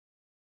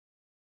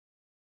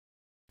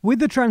With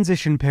the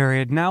transition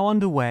period now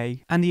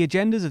underway and the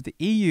agendas of the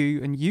EU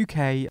and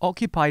UK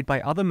occupied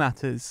by other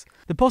matters,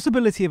 the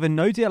possibility of a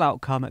no-deal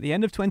outcome at the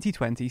end of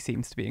 2020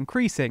 seems to be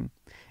increasing,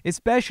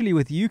 especially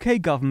with the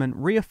UK government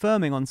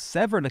reaffirming on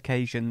several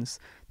occasions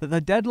that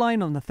the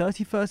deadline on the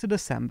 31st of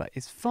December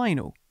is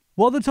final.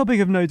 While the topic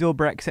of no-deal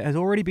Brexit has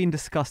already been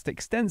discussed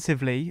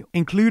extensively,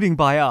 including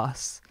by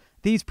us,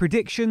 these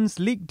predictions,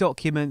 leaked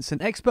documents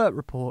and expert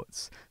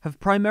reports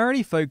have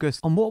primarily focused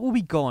on what will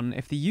be gone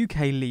if the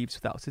UK leaves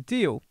without a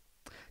deal.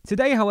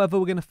 Today, however,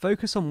 we're going to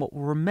focus on what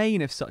will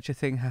remain if such a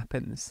thing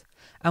happens,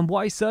 and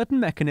why certain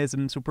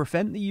mechanisms will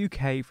prevent the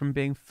UK from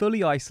being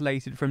fully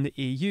isolated from the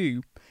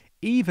EU,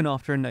 even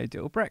after a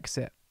no-deal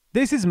Brexit.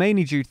 This is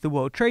mainly due to the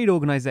World Trade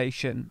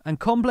Organization and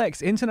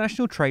complex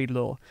international trade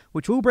law,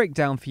 which we'll break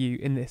down for you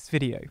in this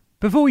video.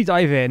 Before we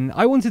dive in,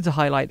 I wanted to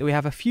highlight that we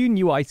have a few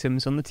new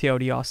items on the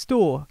TLDR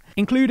store,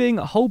 including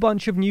a whole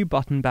bunch of new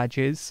button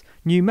badges,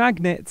 new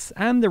magnets,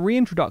 and the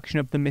reintroduction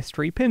of the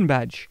mystery pin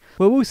badge,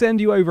 where we'll send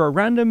you over a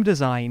random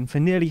design for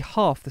nearly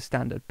half the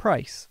standard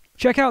price.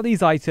 Check out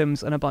these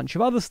items and a bunch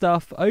of other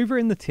stuff over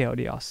in the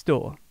TLDR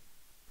store.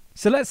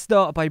 So let's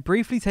start by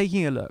briefly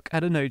taking a look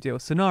at a no-deal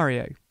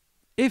scenario.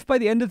 If by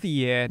the end of the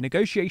year,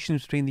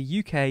 negotiations between the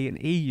UK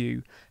and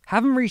EU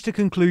haven't reached a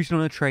conclusion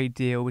on a trade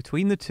deal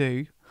between the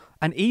two,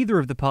 and either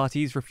of the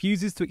parties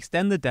refuses to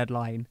extend the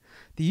deadline,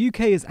 the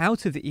UK is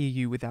out of the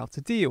EU without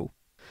a deal.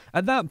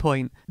 At that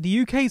point,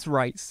 the UK's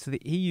rights to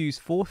the EU's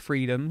four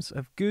freedoms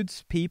of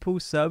goods, people,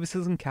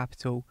 services and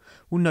capital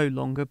will no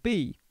longer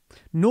be,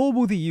 nor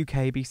will the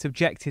UK be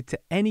subjected to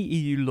any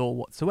EU law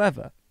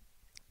whatsoever.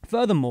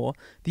 Furthermore,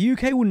 the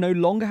UK will no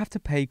longer have to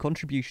pay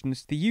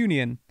contributions to the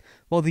Union,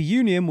 while the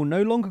Union will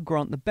no longer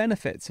grant the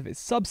benefits of its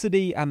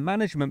subsidy and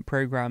management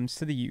programmes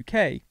to the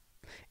UK.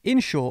 In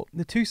short,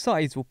 the two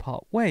sides will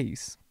part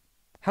ways.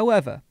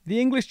 However, the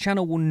English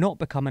Channel will not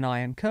become an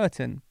iron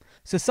curtain,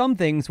 so some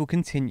things will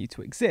continue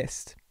to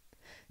exist.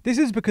 This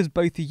is because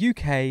both the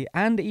UK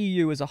and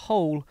EU as a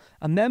whole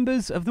are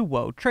members of the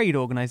World Trade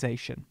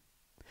Organization.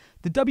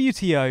 The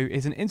WTO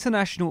is an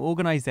international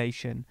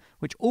organisation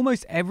which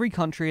almost every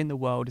country in the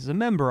world is a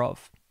member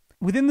of.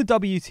 Within the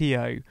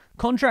WTO,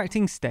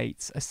 contracting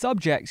states are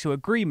subject to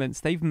agreements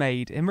they've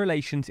made in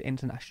relation to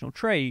international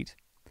trade.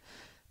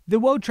 The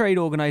World Trade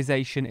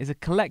Organization is a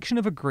collection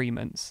of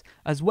agreements,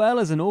 as well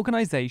as an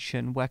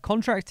organisation where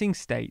contracting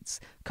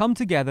states come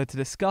together to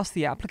discuss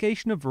the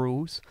application of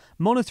rules,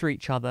 monitor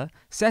each other,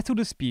 settle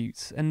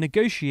disputes, and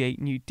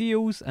negotiate new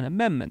deals and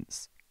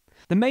amendments.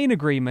 The main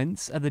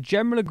agreements are the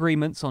General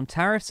Agreements on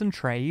Tariffs and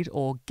Trade,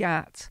 or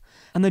GATT,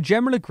 and the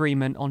General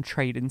Agreement on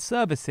Trade and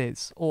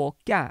Services, or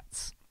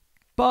GATS.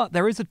 But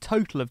there is a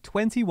total of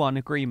 21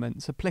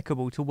 agreements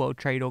applicable to World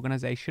Trade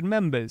Organization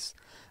members,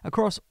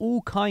 across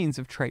all kinds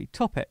of trade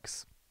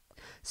topics.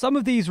 Some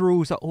of these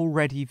rules are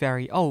already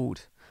very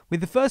old,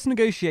 with the first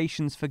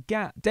negotiations for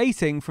GATT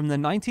dating from the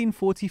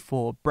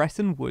 1944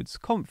 Bretton Woods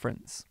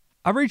Conference.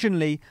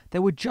 Originally,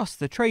 there were just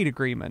the trade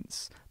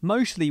agreements,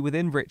 mostly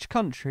within rich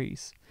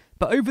countries.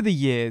 But over the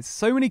years,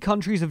 so many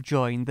countries have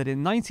joined that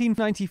in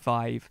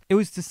 1995, it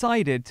was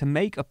decided to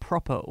make a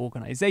proper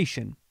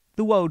organisation,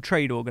 the World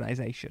Trade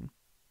Organization.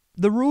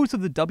 The rules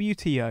of the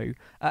WTO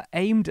are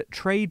aimed at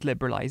trade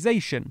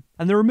liberalisation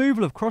and the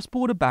removal of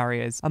cross-border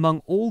barriers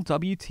among all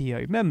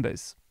WTO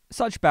members.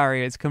 Such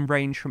barriers can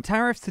range from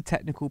tariffs to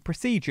technical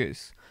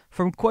procedures,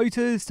 from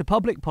quotas to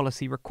public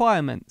policy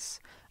requirements,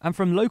 and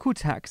from local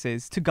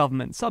taxes to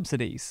government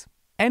subsidies.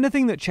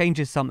 Anything that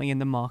changes something in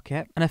the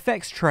market and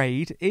affects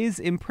trade is,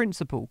 in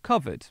principle,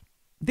 covered.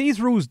 These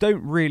rules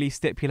don't really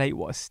stipulate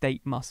what a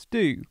state must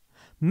do,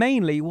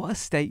 mainly what a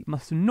state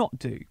must not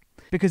do,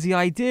 because the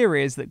idea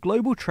is that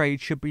global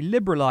trade should be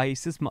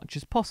liberalised as much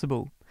as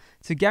possible,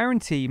 to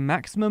guarantee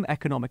maximum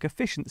economic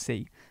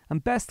efficiency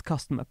and best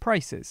customer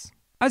prices.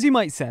 As you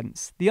might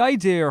sense, the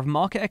idea of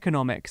market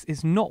economics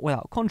is not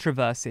without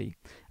controversy,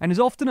 and is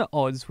often at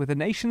odds with a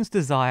nation's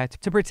desire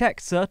to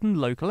protect certain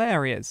local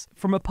areas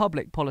from a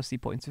public policy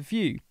point of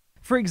view.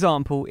 For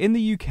example, in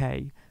the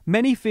UK,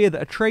 many fear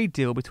that a trade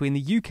deal between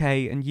the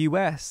UK and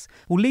US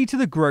will lead to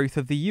the growth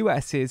of the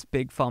US's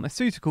big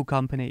pharmaceutical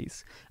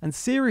companies and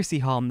seriously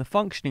harm the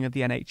functioning of the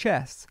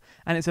NHS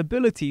and its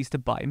abilities to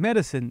buy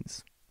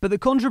medicines. But the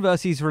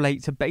controversies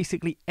relate to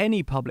basically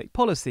any public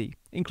policy,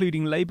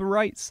 including labour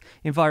rights,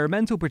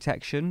 environmental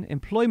protection,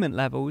 employment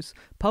levels,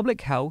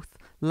 public health,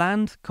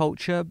 land,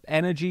 culture,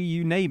 energy,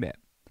 you name it.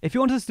 If you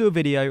want us to do a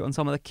video on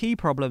some of the key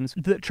problems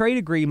that trade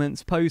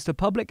agreements pose to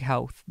public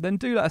health, then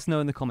do let us know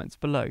in the comments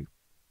below.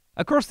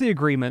 Across the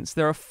agreements,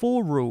 there are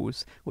 4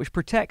 rules which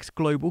protect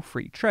global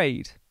free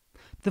trade.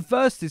 The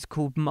first is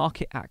called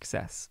market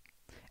access.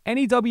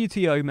 Any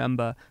WTO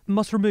member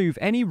must remove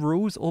any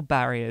rules or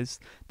barriers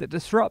that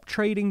disrupt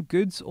trading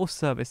goods or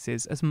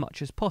services as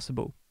much as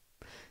possible.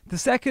 The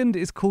second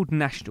is called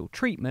national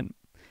treatment,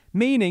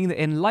 meaning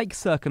that in like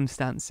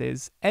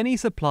circumstances, any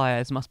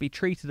suppliers must be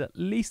treated at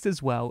least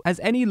as well as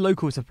any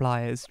local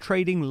suppliers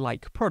trading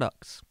like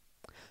products.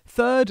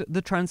 Third,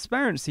 the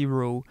transparency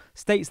rule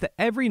states that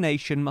every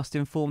nation must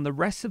inform the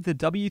rest of the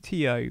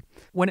WTO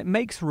when it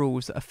makes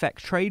rules that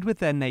affect trade with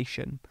their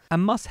nation,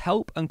 and must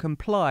help and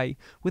comply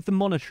with the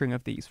monitoring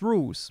of these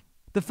rules.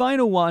 The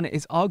final one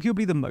is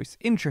arguably the most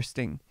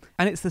interesting,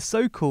 and it's the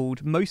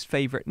so-called Most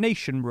Favoured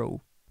Nation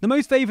rule. The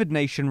Most Favoured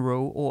Nation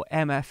rule, or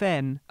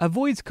MFN,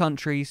 avoids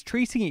countries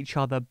treating each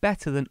other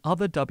better than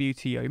other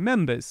WTO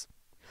members.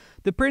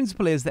 The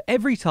principle is that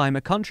every time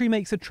a country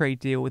makes a trade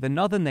deal with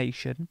another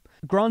nation,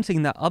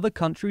 granting that other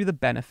country the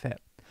benefit,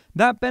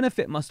 that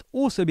benefit must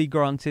also be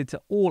granted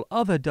to all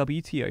other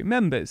WTO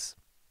members.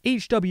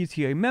 Each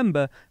WTO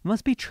member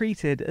must be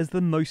treated as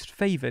the most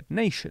favoured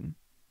nation.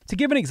 To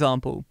give an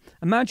example,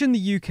 imagine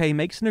the UK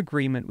makes an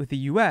agreement with the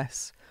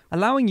US,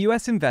 allowing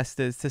US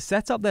investors to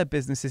set up their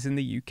businesses in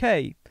the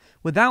UK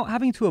without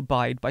having to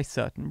abide by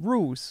certain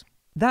rules.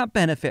 That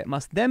benefit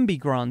must then be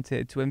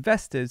granted to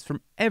investors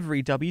from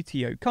every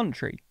WTO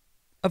country.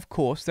 Of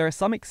course, there are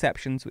some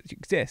exceptions which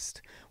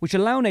exist, which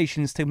allow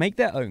nations to make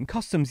their own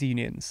customs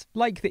unions,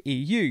 like the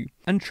EU,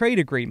 and trade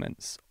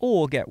agreements,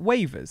 or get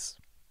waivers.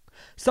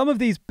 Some of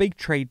these big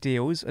trade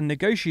deals and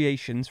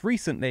negotiations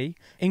recently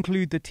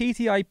include the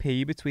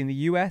TTIP between the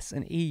US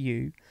and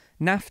EU,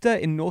 NAFTA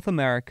in North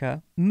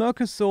America,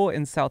 Mercosur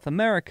in South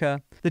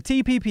America, the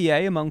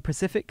TPPA among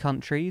Pacific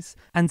countries,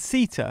 and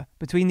CETA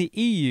between the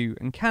EU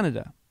and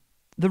Canada.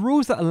 The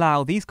rules that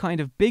allow these kind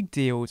of big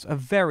deals are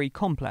very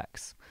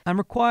complex and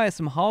require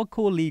some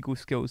hardcore legal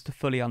skills to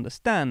fully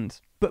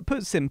understand. But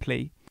put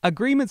simply,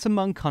 agreements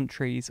among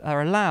countries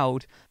are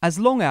allowed as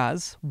long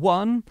as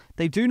 1.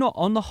 They do not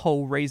on the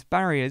whole raise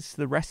barriers to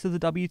the rest of the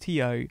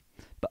WTO,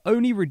 but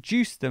only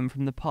reduce them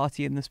from the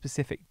party in the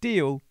specific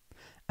deal,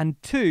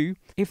 and 2.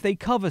 If they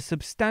cover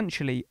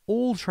substantially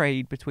all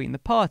trade between the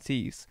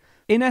parties.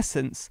 In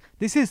essence,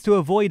 this is to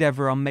avoid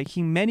everyone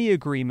making many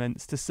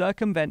agreements to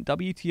circumvent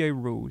WTO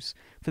rules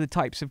for the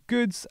types of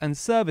goods and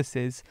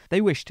services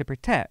they wish to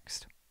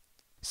protect.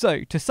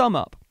 So, to sum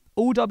up,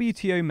 all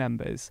WTO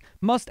members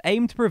must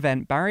aim to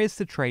prevent barriers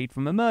to trade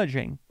from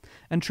emerging,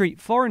 and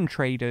treat foreign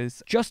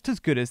traders just as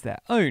good as their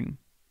own.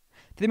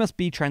 They must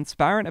be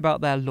transparent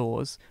about their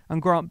laws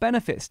and grant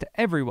benefits to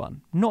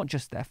everyone, not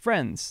just their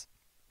friends.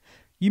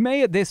 You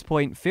may at this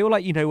point feel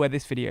like you know where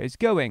this video is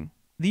going.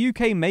 The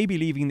UK may be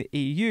leaving the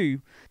EU,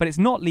 but it's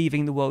not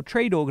leaving the World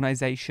Trade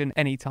Organization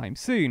anytime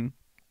soon.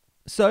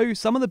 So,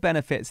 some of the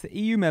benefits that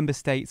EU member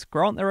states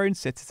grant their own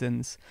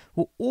citizens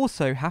will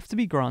also have to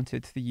be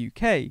granted to the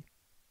UK.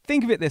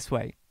 Think of it this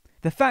way.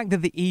 The fact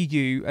that the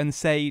EU and,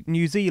 say,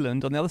 New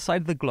Zealand on the other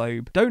side of the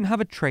globe don't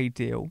have a trade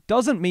deal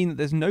doesn't mean that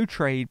there's no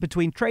trade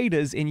between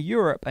traders in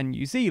Europe and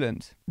New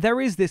Zealand. There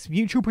is this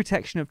mutual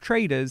protection of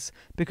traders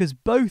because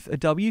both are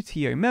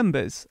WTO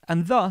members,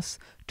 and thus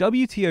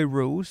WTO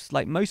rules,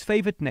 like Most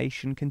Favoured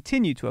Nation,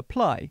 continue to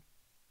apply.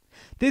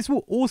 This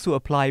will also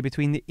apply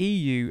between the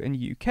EU and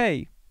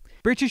UK.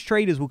 British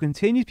traders will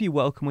continue to be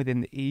welcome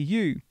within the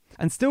EU,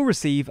 and still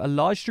receive a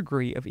large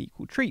degree of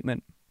equal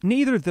treatment.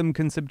 Neither of them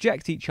can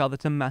subject each other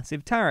to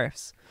massive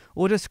tariffs,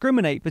 or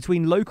discriminate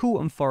between local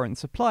and foreign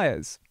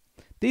suppliers.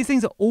 These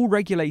things are all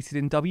regulated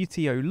in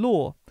WTO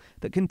law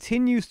that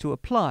continues to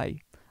apply,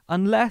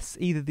 unless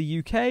either the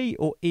UK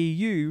or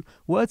EU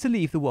were to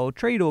leave the World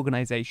Trade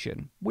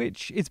Organization,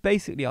 which is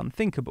basically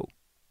unthinkable.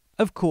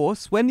 Of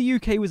course, when the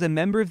UK was a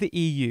member of the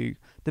EU,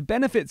 the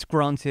benefits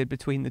granted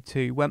between the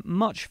two went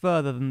much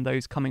further than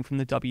those coming from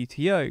the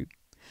WTO.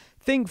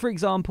 Think, for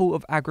example,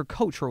 of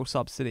agricultural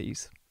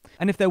subsidies.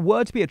 And if there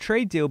were to be a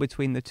trade deal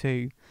between the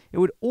two, it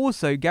would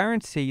also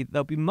guarantee that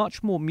there'll be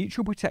much more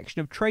mutual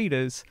protection of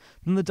traders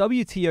than the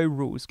WTO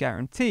rules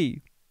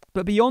guarantee.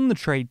 But beyond the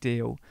trade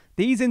deal,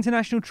 these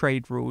international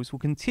trade rules will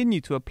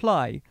continue to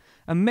apply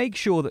and make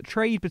sure that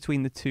trade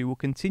between the two will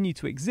continue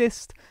to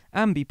exist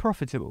and be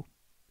profitable.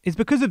 It's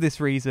because of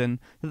this reason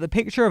that the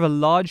picture of a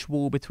large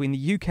wall between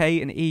the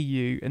UK and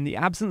EU and the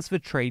absence of a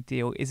trade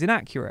deal is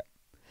inaccurate.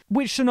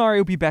 Which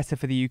scenario will be better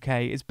for the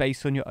UK is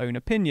based on your own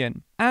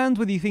opinion, and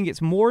whether you think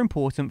it's more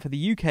important for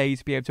the UK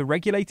to be able to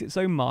regulate its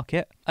own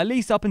market, at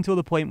least up until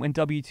the point when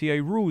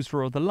WTO rules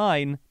draw the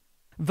line,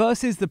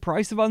 versus the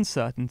price of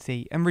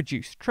uncertainty and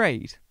reduced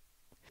trade.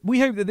 We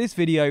hope that this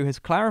video has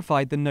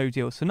clarified the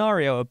no-deal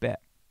scenario a bit,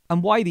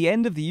 and why the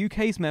end of the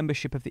UK's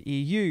membership of the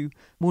EU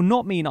will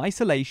not mean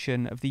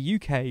isolation of the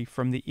UK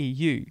from the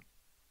EU.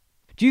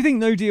 Do you think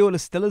no deal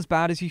is still as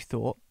bad as you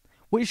thought?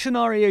 Which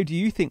scenario do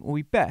you think will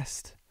be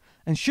best?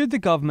 And should the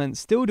government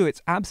still do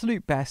its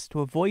absolute best to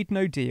avoid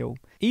no deal,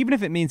 even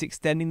if it means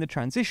extending the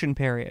transition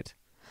period?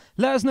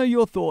 Let us know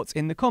your thoughts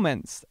in the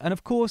comments, and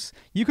of course,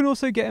 you can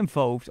also get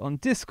involved on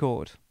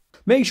Discord.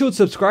 Make sure to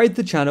subscribe to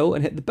the channel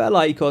and hit the bell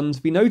icon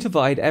to be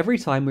notified every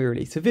time we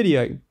release a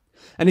video.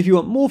 And if you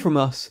want more from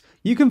us,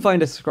 you can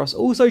find us across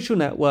all social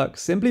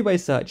networks simply by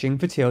searching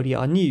for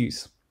TLDR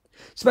News.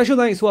 Special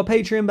thanks to our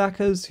Patreon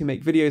backers who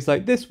make videos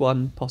like this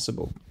one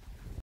possible.